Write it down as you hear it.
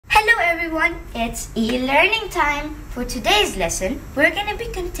everyone, it's e-learning time. For today's lesson, we're going to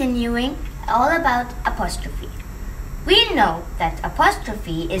be continuing all about apostrophe. We know that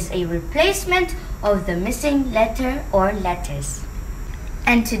apostrophe is a replacement of the missing letter or letters.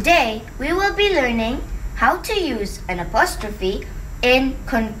 And today, we will be learning how to use an apostrophe in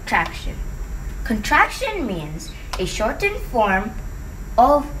contraction. Contraction means a shortened form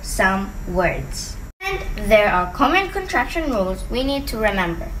of some words. And there are common contraction rules we need to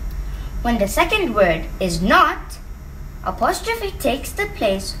remember. When the second word is not, apostrophe takes the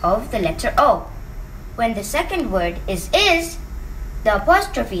place of the letter O. When the second word is, the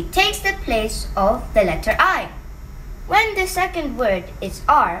apostrophe takes the place of the letter I. When the second word is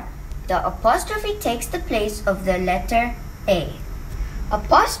R, the apostrophe takes the place of the letter A.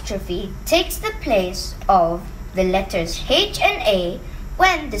 Apostrophe takes the place of the letters H and A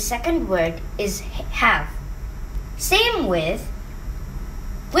when the second word is have. Same with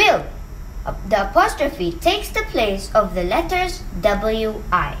will. The apostrophe takes the place of the letters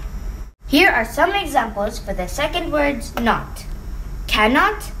W-I. Here are some examples for the second words not.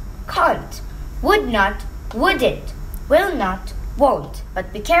 Cannot, can't. Would not, wouldn't. Will not, won't.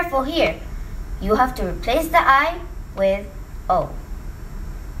 But be careful here. You have to replace the I with O.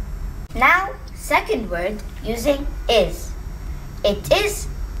 Now, second word using is. It is,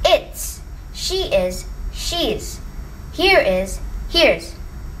 it's. She is, she's. Here is, here's.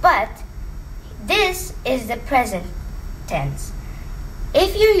 But this is the present tense.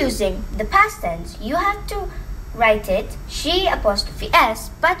 If you're using the past tense, you have to write it she apostrophe s,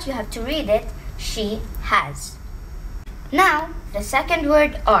 but you have to read it she has. Now, the second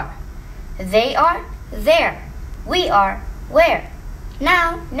word are. They are, there. We are, where.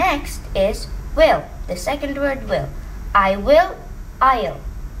 Now, next is will. The second word will. I will, I'll.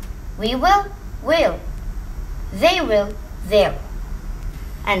 We will, will. They will, they'll.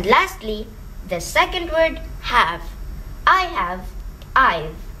 And lastly, the second word have. I have,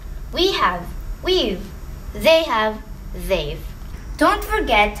 I've. We have, we've. They have, they've. Don't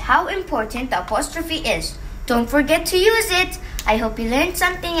forget how important the apostrophe is. Don't forget to use it. I hope you learned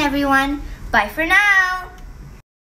something, everyone. Bye for now.